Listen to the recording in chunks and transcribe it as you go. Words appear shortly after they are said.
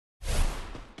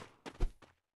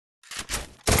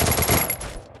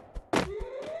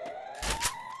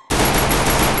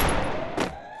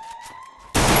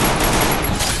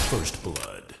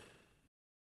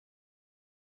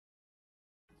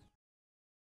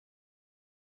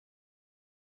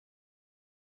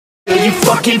yeah, you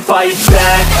fucking fight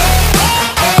back.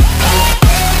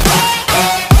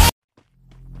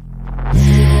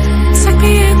 Take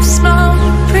me in slow,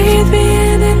 breathe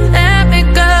me in and let me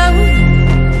go.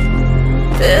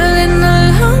 Filling the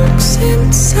lungs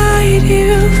inside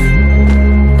you,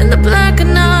 and the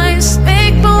blackened eyes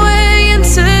make my way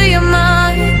into your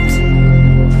mind.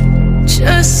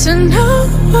 Just to know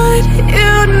what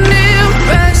you knew.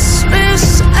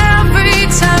 Restless every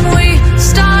time we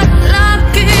start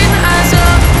locking eyes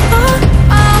up.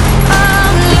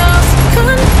 Lost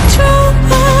control.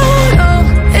 Oh,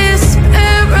 it's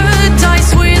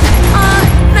paradise with a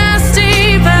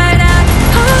nasty bite out.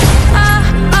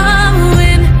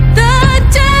 In the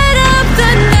dead of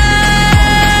the night.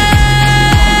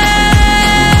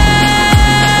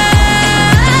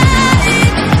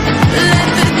 Let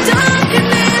the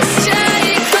darkness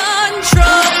take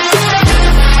control.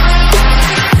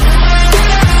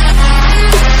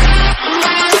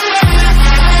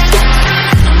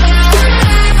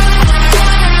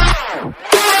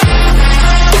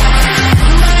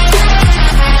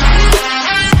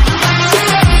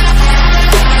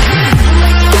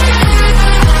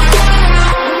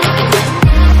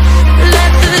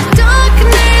 Let the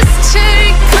darkness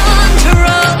take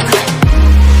control.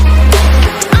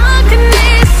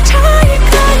 Darkness take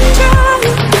control.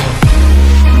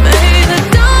 May the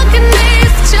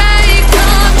darkness take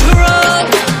control.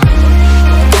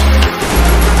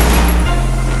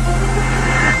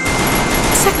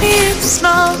 Take me in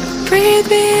slow, breathe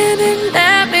me in and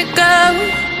let me go.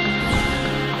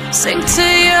 Sink to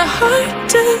your heart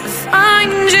to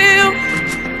find you.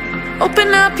 Open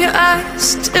up your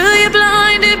eyes till you're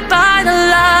blinded by the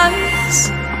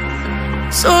lies,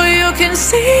 so you can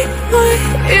see what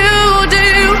you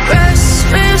do.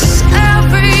 Restless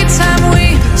every time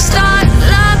we start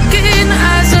locking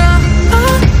eyes up.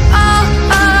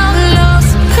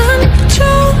 Lost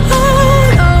control.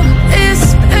 Oh, it's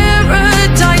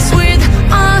paradise with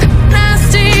a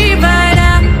nasty bite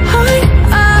out.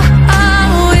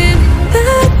 In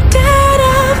the dead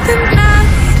of the night.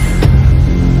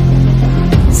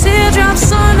 Teardrops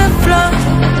on the floor.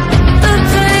 The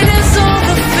pain is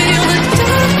over. Feel the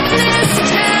darkness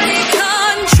take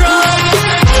control.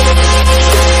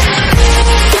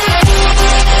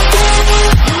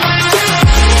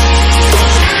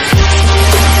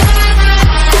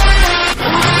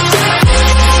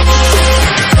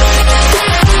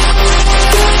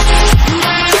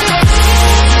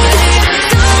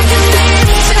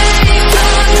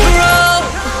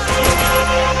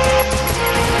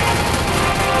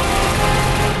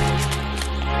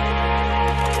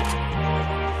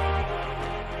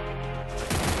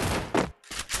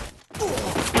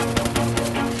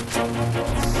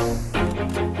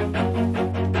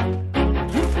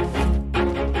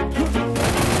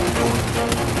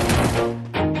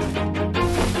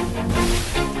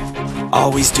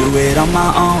 Always do it on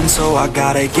my own, so I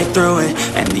gotta get through it.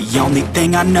 And the only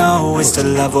thing I know is to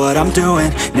love what I'm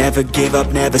doing. Never give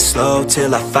up, never slow,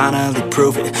 till I finally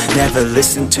prove it. Never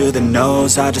listen to the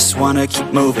no's, I just wanna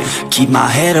keep moving. Keep my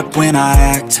head up when I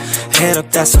act, head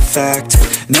up, that's a fact.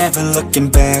 Never looking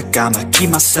back, I'ma keep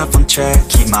myself on track.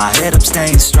 Keep my head up,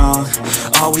 staying strong,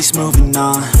 always moving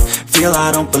on. Feel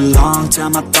I don't belong, tell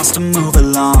my thoughts to move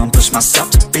along. Push myself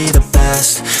to be the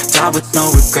best, die with no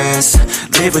regrets.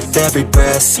 Live with every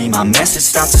breath, see my message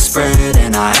start to spread.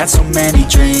 And I had so many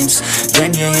dreams,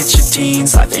 then you hit your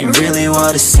teens. Life ain't really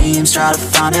what it seems, try to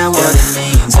find out what it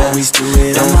means. Always do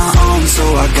it on my own, so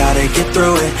I gotta get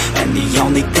through it. And the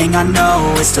only thing I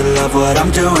know is to love what I'm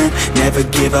doing. Never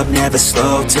give up, never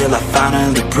slow, till I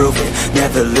finally prove it.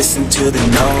 Never listen to the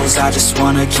no's, I just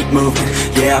wanna keep moving.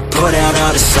 Yeah, I put out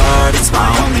all this art, it's my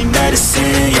only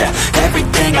medicine. Yeah,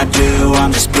 everything I do,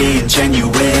 I'm just being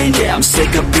genuine. Yeah, I'm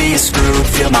sick of being screwed,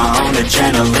 feel my own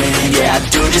adrenaline. Yeah, I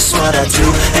do just what I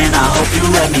do, and I hope you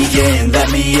let me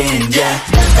in, yeah.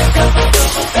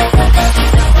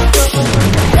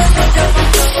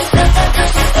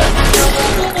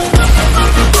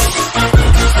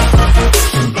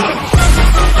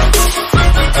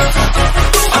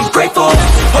 I'm grateful,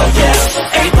 oh yeah,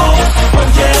 able, oh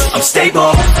yeah, I'm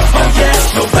stable, oh yeah,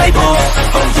 no label,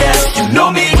 oh yeah, you know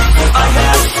me, I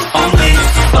have only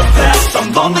a path,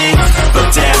 I'm lonely, but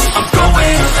damn, I'm going to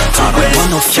win. I don't want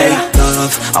no fake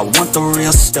love, I want the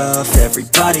real stuff.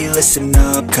 Everybody listen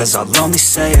up, cause I'll only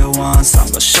say it once. I'm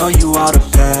gonna show you all the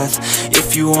path,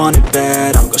 if you want it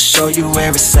bad. I'm gonna show you where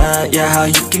it's at, yeah, how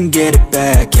you can get it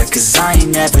back. Yeah, cause I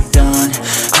ain't never done,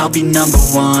 I'll be number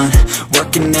one.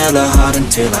 Working hella hard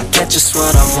until I get just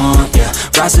what I want, yeah.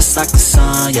 Rises like the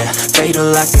sun, yeah. Fatal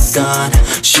like a gun.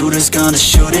 Shooter's gonna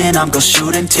shoot and I'm gonna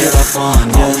shoot until I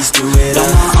won, yeah. Always do it on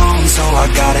my own, so I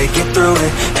gotta get through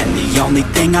it. And the only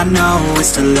thing I know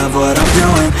is to love what I'm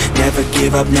doing. Never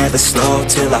give up, never slow,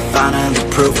 till I finally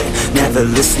prove it. Never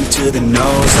listen to the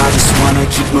no's, I just wanna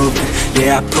keep moving.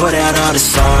 Yeah, I put out all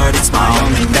this art, it's my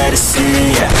only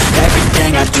medicine, yeah.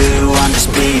 Everything I do, I'm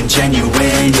just being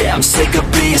genuine, yeah. I'm sick of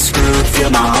being screwed, feel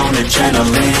my own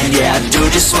adrenaline, yeah. I do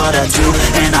just what I do,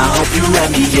 and I hope you let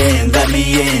me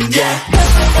in, yeah.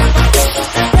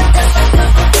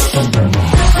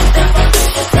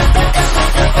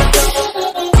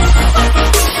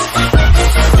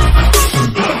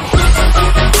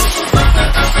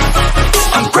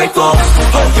 Grateful,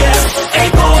 oh yeah,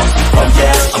 able, oh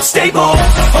yeah, I'm stable,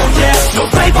 oh yeah, no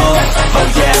label, oh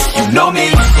yeah, you know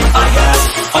me, I have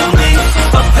only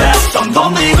a path, I'm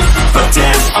lonely, but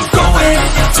damn, I'm going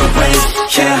to win,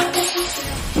 yeah.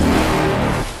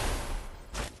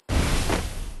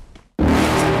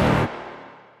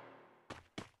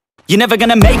 You're never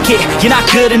gonna make it, you're not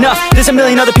good enough. There's a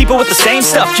million other people with the same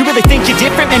stuff. You really think you're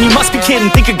different? Man, you must be kidding.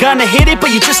 Think you're gonna hit it,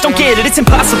 but you just don't get it. It's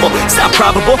impossible, it's not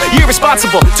probable, you're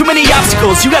irresponsible. Too many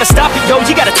obstacles, you gotta stop it, yo.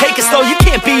 You gotta take it slow, you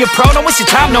can't be a pro. Don't waste your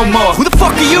time no more. Who the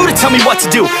fuck are you to tell me what to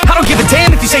do? I don't give a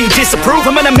damn if you say you disapprove.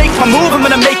 I'm gonna make my move, I'm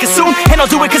gonna make it soon. And I'll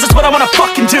do it cause it's what I wanna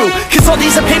fucking do. Cause all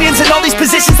these opinions and all these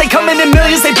positions, they come in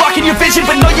millions, they blocking your vision.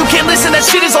 But no, you can't listen, that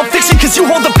shit is all fiction. Cause you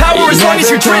hold the power as long as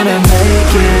you're driven.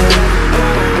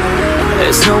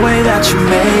 There's no way that you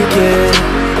make it.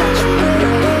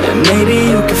 And maybe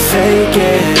you can fake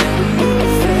it,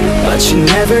 but you're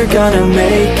never gonna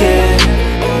make it.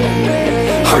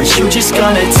 Are you just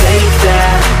gonna take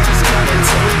that?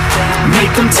 Make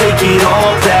them take it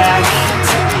all back.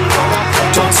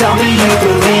 Don't tell me you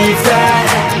believe that.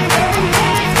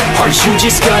 Are you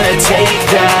just gonna take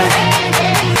that?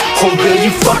 Or will you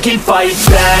fucking fight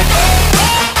back?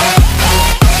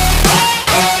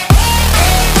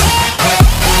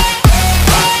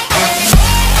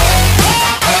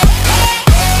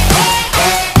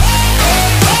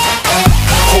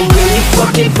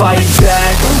 Fucking fight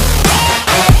back.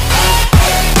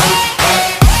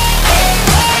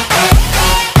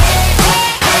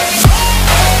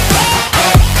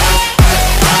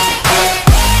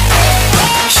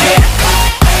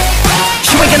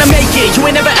 You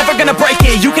ain't never ever gonna break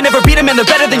it. You can never beat them and they're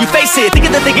better than you face it. Thinking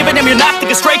that they give a damn, you're not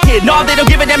thinking straight, kid. No, they don't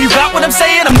give a damn, you got what I'm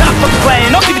saying? I'm not fucking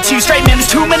playing, I'll give it to you straight, man. There's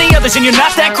too many others and you're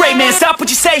not that great, man. Stop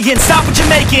what you're saying, stop what you're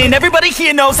making. Everybody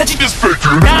here knows that you just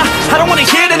faking. Nah, I don't wanna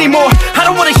hear it anymore, I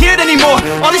don't wanna hear it anymore.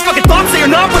 All these fucking thoughts, they are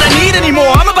not what I need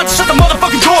anymore. I'm about to shut the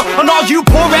motherfucking door on all you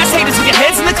poor ass haters with your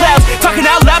heads in the clouds, talking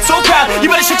out loud so proud. You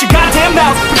better shut your goddamn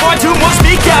mouth before I do more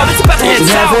speak out. It's about to head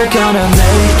south. You're never gonna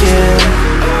make it.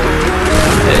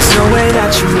 There's no way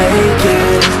that you make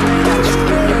it.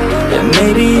 And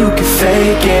maybe you can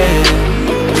fake it,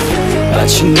 but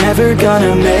you're never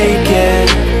gonna make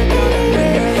it.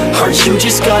 Are you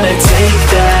just gonna take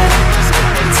that?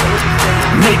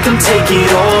 Make them take it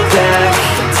all back.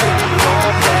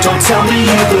 Don't tell me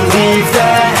you believe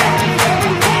that.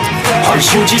 Are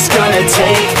you just gonna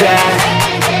take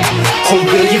that? Or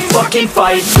will you fucking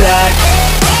fight back?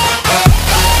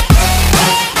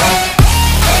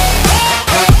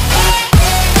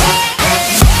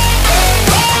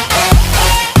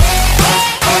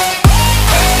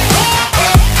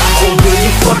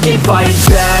 Fucking fight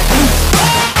back.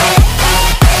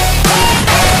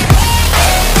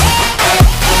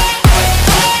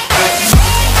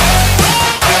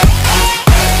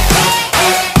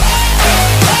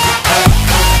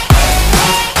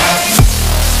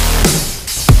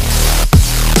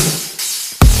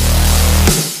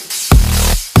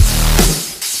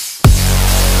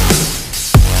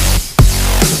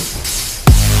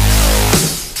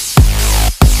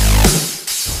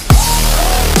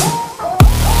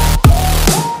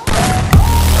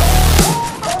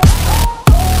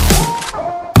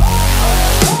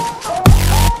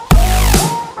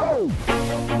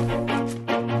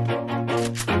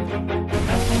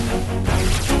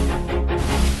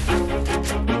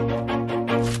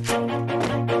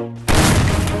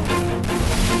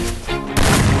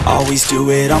 Always do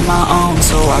it on my own,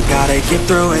 so I gotta get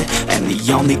through it. And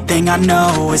the only thing I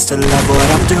know is to love what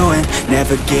I'm doing.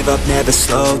 Never give up, never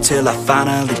slow, till I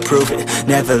finally prove it.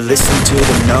 Never listen to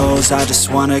the no's, I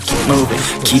just wanna keep moving.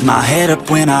 Keep my head up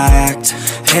when I act,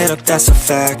 head up, that's a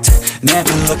fact.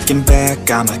 Never looking back,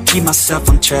 I'ma keep myself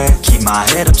on track. Keep my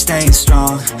head up, staying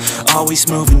strong, always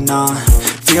moving on.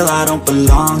 Feel I don't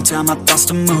belong, tell my thoughts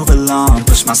to move along.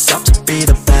 Push myself to be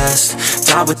the best,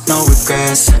 die with no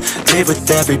regrets, live with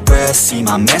every breath. See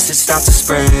my message start to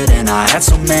spread, and I had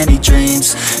so many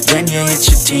dreams. Then you hit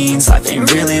your teens, life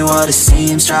ain't really what it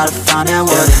seems. Try to find out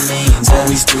what it means.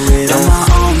 Always do it on my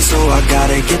own, so I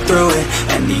gotta get through it.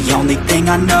 And the only thing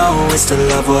I know is to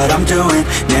love what I'm doing.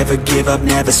 Never give up,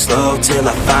 never slow, till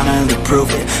I finally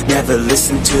prove it. Never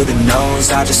listen to the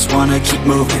no's, I just wanna keep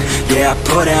moving. Yeah, I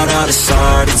put out all this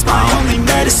art, it's my only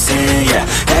medicine. Yeah,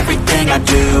 everything I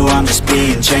do, I'm just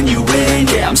being genuine.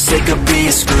 Yeah, I'm sick of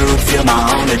being screwed, feel my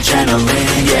own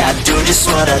adrenaline. Yeah, I do just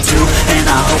what I do, and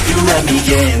I hope you let me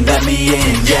in,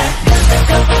 yeah.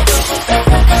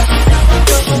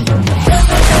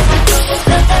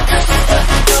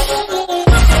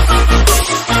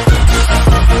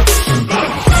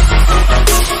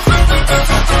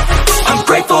 I'm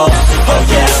grateful, oh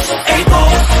yeah, able,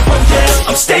 oh yeah,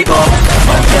 I'm stable,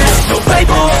 oh yeah, no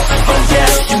label, oh yeah,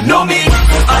 you know me,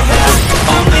 I have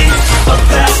only a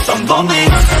past, I'm lonely,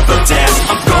 but damn,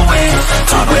 I'm going to win.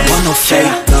 I don't want no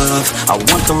fake love, I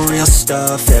want the real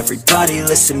stuff. Everybody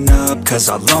listen up, cause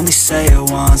I'll only say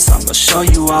it once. I'm gonna show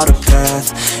you all the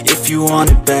path, if you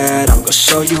want it bad. I'm gonna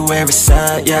show you where it's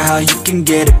at, yeah, how you can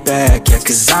get it back. Yeah,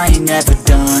 cause I ain't never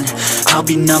done, I'll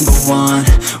be number one.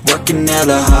 Working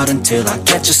hella hard until I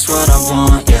get just what I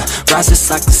want, yeah.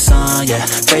 Rises like the sun, yeah,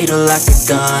 fatal like a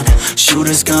gun.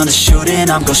 Shooters gonna shoot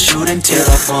and I'm gonna shoot until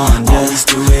I won, yeah. Always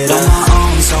do it on my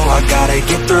own, so I gotta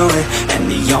get through it. And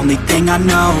the only thing I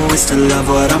know is to love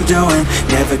what I'm doing.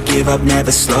 Never give up,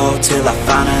 never slow, till I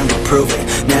finally prove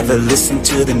it. Never listen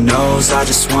to the no's, I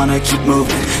just wanna keep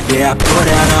moving. Yeah, I put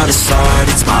out all this art,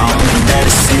 it's my only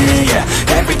medicine.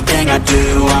 Yeah, everything I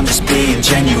do, I'm just being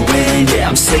genuine. Yeah,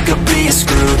 I'm sick of being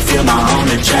screwed, feel my own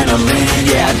adrenaline.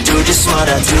 Yeah, I do just what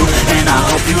I do, and I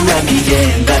hope you let me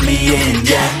in,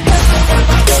 yeah.